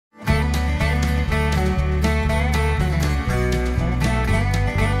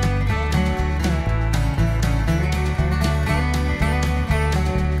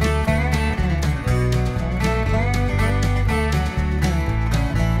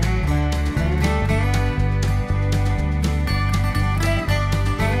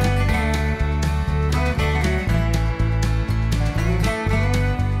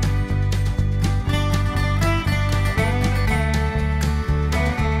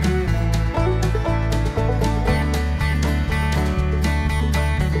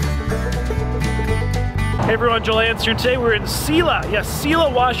Hey everyone, Joel Hansen. Today we're in Selah, Selah,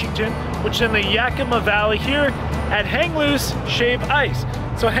 Washington, which is in the Yakima Valley here at Hang Loose Shave Ice.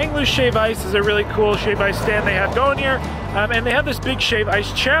 So Hang Loose Shave Ice is a really cool shave ice stand they have going here, and they have this big shave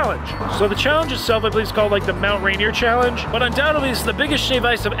ice challenge. So the challenge itself, I believe, is called like the Mount Rainier Challenge, but undoubtedly it's the biggest shave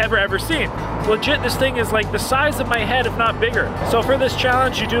ice I've ever seen. Legit, this thing is like the size of my head, if not bigger. So for this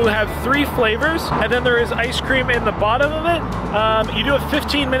challenge, you do have 3 flavors, and then there is ice cream in the bottom of it. You do have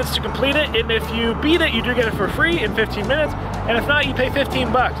 15 minutes to complete it, and if you beat it, you do get it for free in 15 minutes, and if not, you pay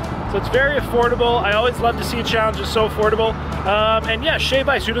 15 bucks. So it's very affordable. I always love to see a challenge that's so affordable. And yeah, shave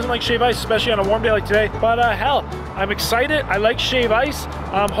ice. Who doesn't like shave ice, especially on a warm day like today? But hell, I'm excited. I like shave ice.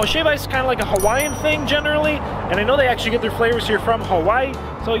 Shave ice is kind of like a Hawaiian thing generally, and I know they actually get their flavors here from Hawaii.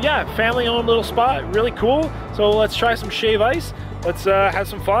 So yeah, family-owned little spot, really cool. So let's try some shave ice. Let's have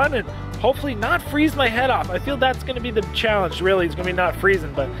some fun and hopefully not freeze my head off. I feel that's gonna be the challenge, really. It's gonna be not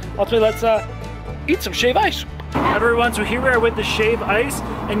freezing, but ultimately let's eat some shave ice. Everyone, so here we are with the shave ice,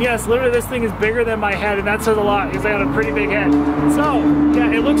 and yes, literally this thing is bigger than my head, and that says a lot because I got a pretty big head. So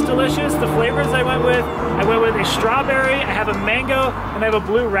yeah, it looks delicious. The flavors I went with a strawberry, I have a mango, and I have a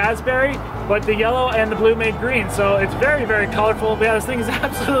blue raspberry, but the yellow and the blue made green, so it's very, very colorful. But yeah, this thing is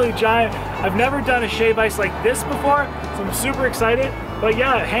absolutely giant. I've never done a shave ice like this before, so I'm super excited. But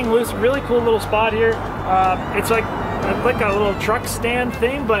yeah, Hang Loose, really cool little spot here. It's like a little truck stand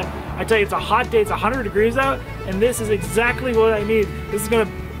thing, but I tell you, it's a hot day, it's 100 degrees out, and this is exactly what I need. This is gonna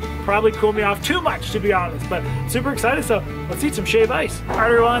probably cool me off too much, to be honest, but super excited, so let's eat some shave ice. All right,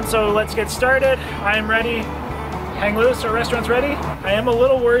 everyone, so let's get started. I am ready. Hang Loose, our restaurant's ready. I am a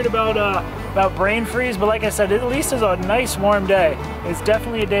little worried about brain freeze, but like I said, at least it's a nice warm day. It's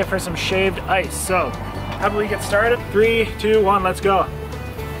definitely a day for some shaved ice, so how about we get started? 3, 2, 1, let's go.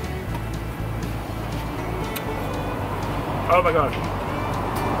 Oh my God.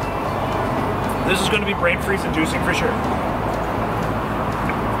 This is going to be brain freeze inducing for sure.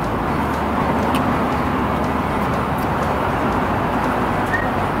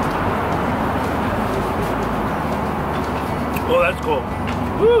 Oh, that's cool.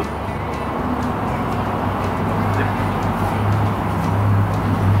 Woo!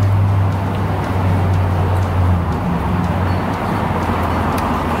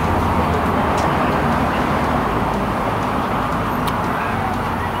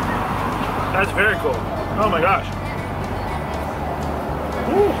 That's very cool. Oh my gosh.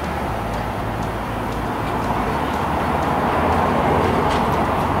 Woo.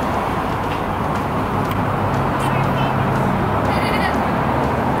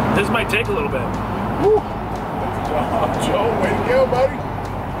 This might take a little bit. Woo. Joe, way to go, buddy.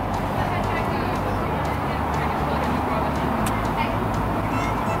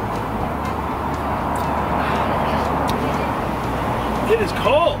 It is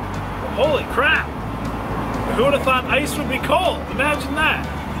cold. Holy crap! Who would have thought ice would be cold? Imagine that!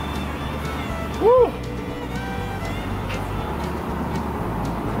 Woo!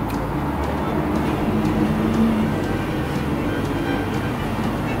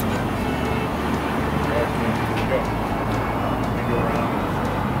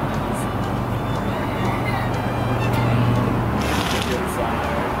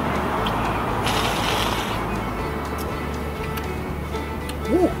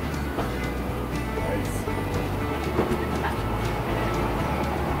 Woo!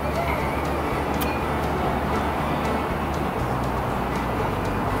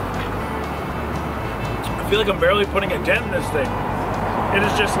 I feel like I'm barely putting a dent in this thing. It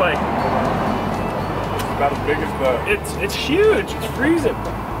is just like, It's about as big as the... it's huge. It's freezing.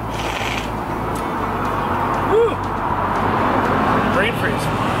 Woo! Brain freeze.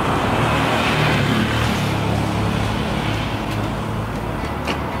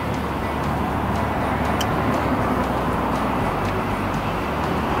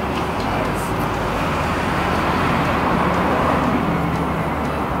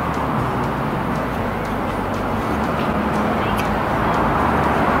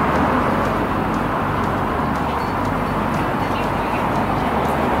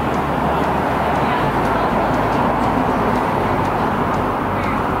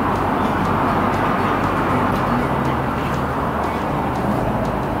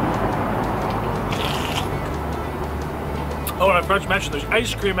 Oh, and I forgot to mention there's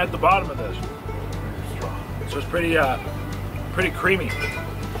ice cream at the bottom of this. So it's pretty creamy.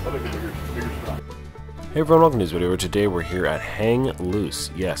 Hey everyone, welcome to this video where today we're here at Hang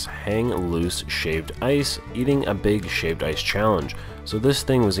Loose. Yes, Hang Loose Shaved Ice, eating a big shaved ice challenge. So this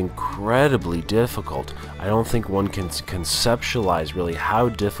thing was incredibly difficult. I don't think one can conceptualize really how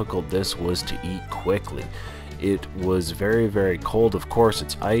difficult this was to eat quickly. It was very, very cold, of course,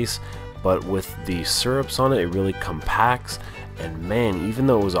 it's ice, but with the syrups on it, it really compacts. And man, even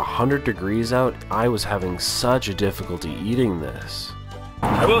though it was 100 degrees out, I was having such a difficulty eating this.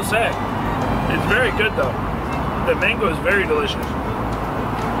 I will say, it's very good though. The mango is very delicious.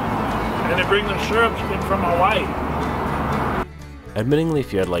 And they bring the syrups in from Hawaii. Admittingly,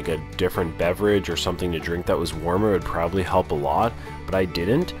 if you had like a different beverage or something to drink that was warmer, it would probably help a lot, but I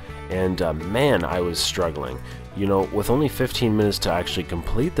didn't, and man, I was struggling. You know, with only 15 minutes to actually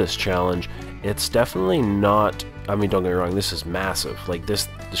complete this challenge, it's definitely not, I mean, don't get me wrong, this is massive. Like the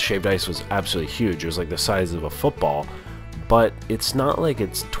shaved ice was absolutely huge. It was like the size of a football, but it's not like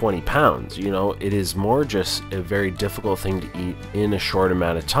it's 20 pounds, you know, it is more just a very difficult thing to eat in a short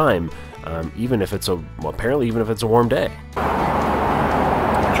amount of time, even if it's apparently even if it's a warm day.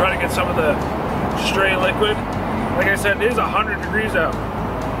 I'm trying to get some of the stray liquid. Like I said, it is 100 degrees out.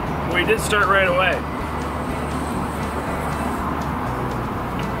 We did start right away.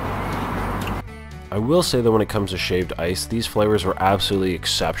 I will say that when it comes to shaved ice, these flavors were absolutely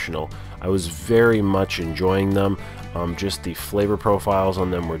exceptional. I was very much enjoying them. Just the flavor profiles on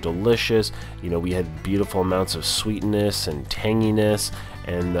them were delicious. You know, we had beautiful amounts of sweetness and tanginess,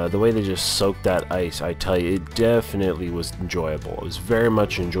 and the way they just soaked that ice, I tell you, it definitely was enjoyable. I was very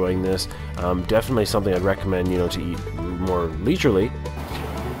much enjoying this. Definitely something I'd recommend, you know, to eat more leisurely.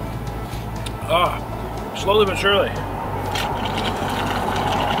 Slowly but surely.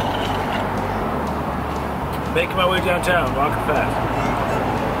 Making my way downtown, walking fast.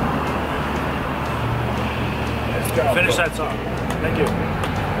 Finish that song. Thank you.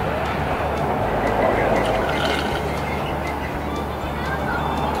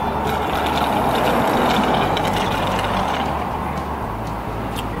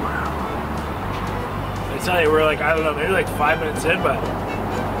 I tell you, we're like, I don't know, maybe like 5 minutes in, but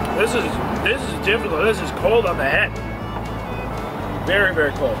this is difficult. This is cold on the head. Very,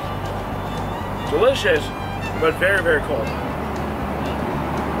 very cold. Delicious, but very, very cold.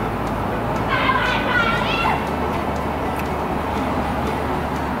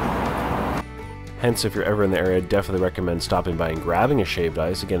 Hence, if you're ever in the area, I'd definitely recommend stopping by and grabbing a shaved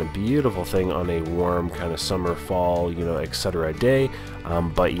ice. Again, a beautiful thing on a warm kind of summer, fall, you know, etc. day.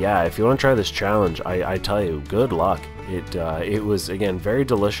 But yeah, if you want to try this challenge, I tell you, good luck. It was, again, very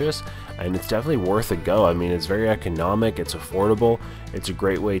delicious, and it's definitely worth a go. I mean, it's very economic, it's affordable, it's a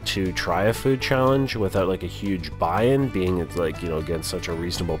great way to try a food challenge without like a huge buy-in, being it's like, you know, again, such a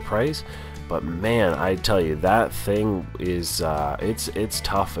reasonable price. But man, I tell you, that thing is, it's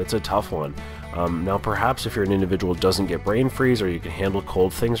tough. It's a tough one. Now perhaps if you're an individual who doesn't get brain freeze, or you can handle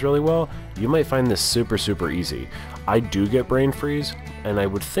cold things really well, you might find this super, super easy. I do get brain freeze, and I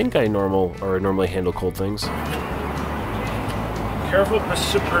would think I normally handle cold things. Careful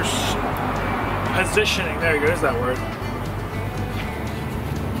positioning. There you go, there's that word.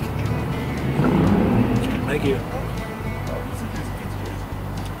 Thank you.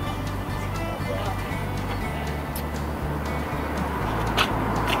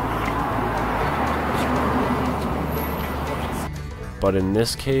 But in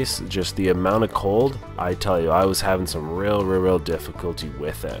this case, just the amount of cold, I tell you, I was having some real difficulty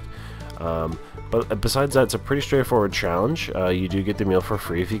with it. But besides that, it's a pretty straightforward challenge. You do get the meal for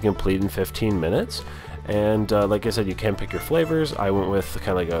free if you complete in 15 minutes. And like I said, you can pick your flavors. I went with kind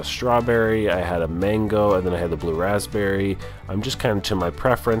of like a strawberry, I had a mango, and then I had the blue raspberry. Just kind of to my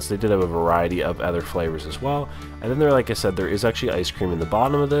preference. They did have a variety of other flavors as well. And then there, like I said, there is actually ice cream in the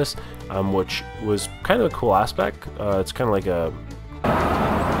bottom of this, which was kind of a cool aspect. It's kind of like a...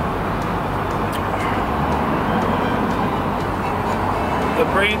 The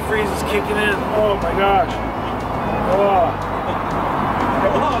brain freeze is kicking in. Oh my gosh.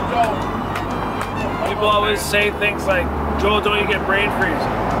 People always say things like, Joel, don't you get brain freeze?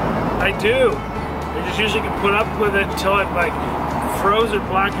 I do. I just usually can put up with it until I'm like frozen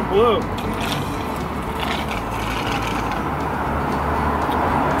black and blue.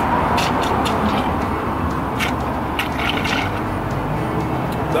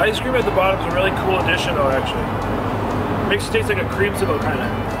 The ice cream at the bottom is a really cool addition though, actually. Makes it taste like a creamsicle, kind of.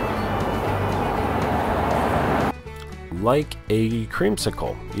 Like a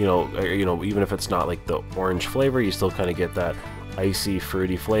creamsicle, you know, even if it's not like the orange flavor, you still kind of get that icy,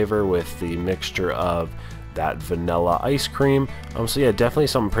 fruity flavor with the mixture of that vanilla ice cream. So yeah, definitely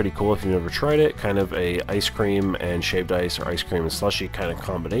something pretty cool if you've never tried it. Kind of a ice cream and shaved ice, or ice cream and slushy kind of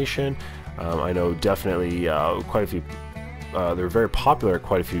combination. I know definitely quite a few. They're very popular at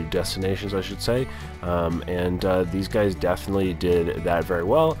quite a few destinations, I should say, and these guys definitely did that very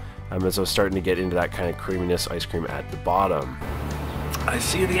well, as I was starting to get into that kind of creaminess ice cream at the bottom. I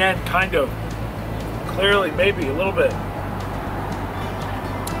see the end, kind of. Clearly, maybe, a little bit.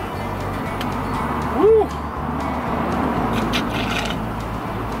 Woo!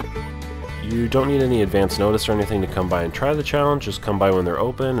 You don't need any advance notice or anything to come by and try the challenge. Just come by when they're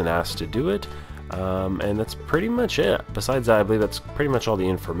open and ask to do it. And that's pretty much it. Besides that, I believe that's pretty much all the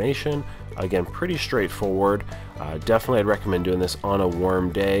information. Again, pretty straightforward. Definitely I'd recommend doing this on a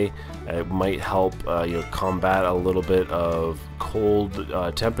warm day. It might help combat a little bit of cold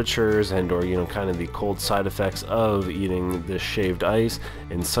temperatures and or kind of the cold side effects of eating this shaved ice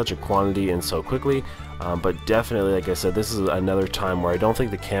in such a quantity and so quickly. But definitely, like I said, this is another time where I don't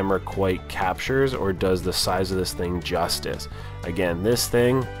think the camera quite captures or does the size of this thing justice. Again, this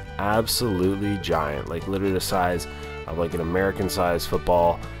thing, absolutely giant, like literally the size of like an American-sized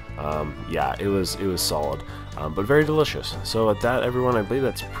football. Yeah, it was solid, but very delicious. So at that, everyone, I believe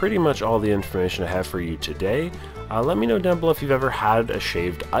that's pretty much all the information I have for you today. Let me know down below if you've ever had a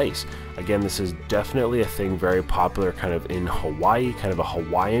shaved ice. Again, this is definitely a thing very popular kind of in Hawaii. Kind of a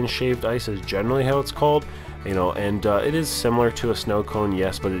Hawaiian shaved ice is generally how it's called. And it is similar to a snow cone,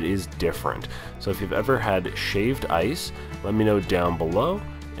 yes, but it is different. So if you've ever had shaved ice, let me know down below.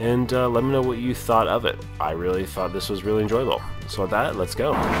 And let me know what you thought of it. I really thought this was really enjoyable. So with that, let's go.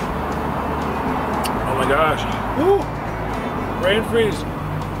 Oh my gosh. Woo! Brain freeze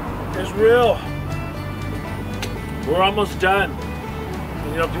is real. We're almost done.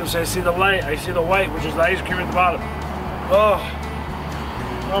 People say I see the light, I see the white, which is the ice cream at the bottom.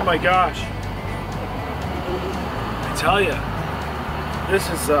 Oh my gosh. I tell you, this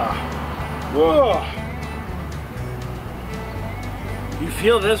is, whoa. You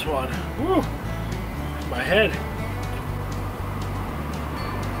feel this one. Woo. My head.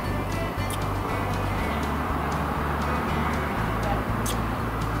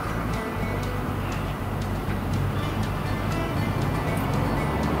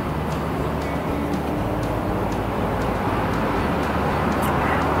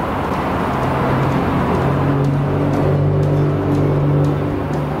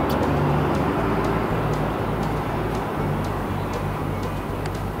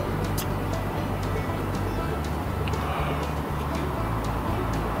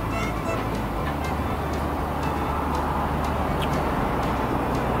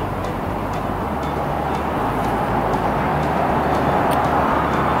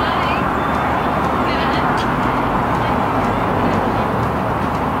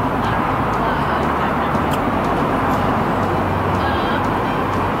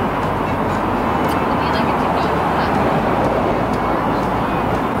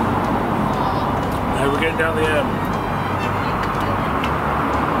 Down the end.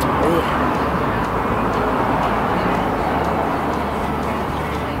 Ooh.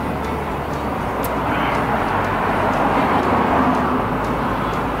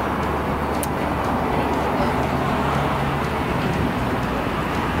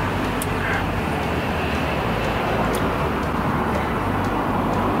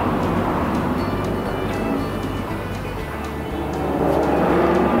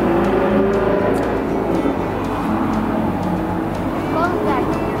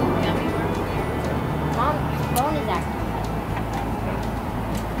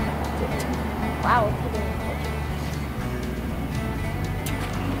 Wow.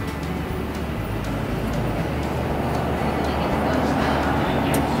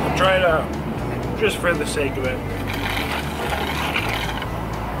 Try it out, just for the sake of it.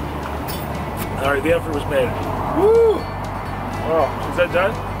 All right, the effort was made. Woo! Oh, is that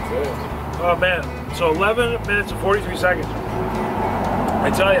done? Oh man, so 11 minutes and 43 seconds. I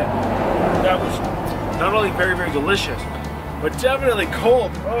tell you, that was not only very, very delicious, but definitely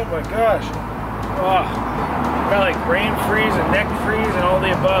cold. Oh my gosh. Oh, got like brain freeze and neck freeze and all the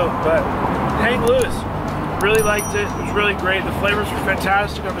above, but hang loose. Really liked it. It was really great. The flavors were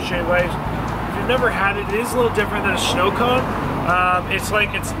fantastic on the shaved ice. If you've never had it, it is a little different than a snow cone. It's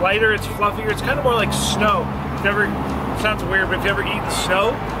lighter, it's fluffier. It's kind of more like snow. Sounds weird, but if you ever eaten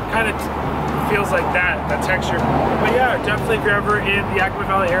snow, kind of feels like that texture. But yeah, definitely if you're ever in the Yakima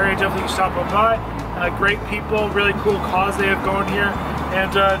Valley area, definitely stop on by. Great people, really cool cause they have going here,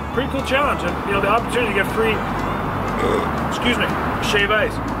 and pretty cool challenge. And the opportunity to get free, excuse me, shave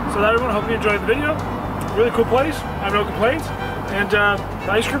ice. So that, everyone, hope you enjoyed the video. Really cool place, I have no complaints. And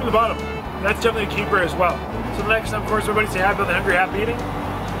the ice cream at the bottom, that's definitely a keeper as well. So the next time, of course, everybody say happy on the hungry, happy eating.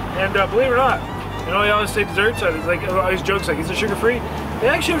 And believe it or not, I always say desserts, it's like, I always jokes like, is it sugar-free? They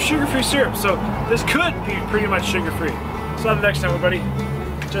actually have sugar-free syrup, so this could be pretty much sugar-free. So until next time, everybody,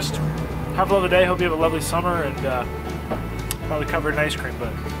 just have a lovely day. Hope you have a lovely summer, and probably covered in ice cream,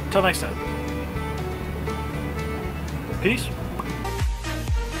 but until next time. Peace.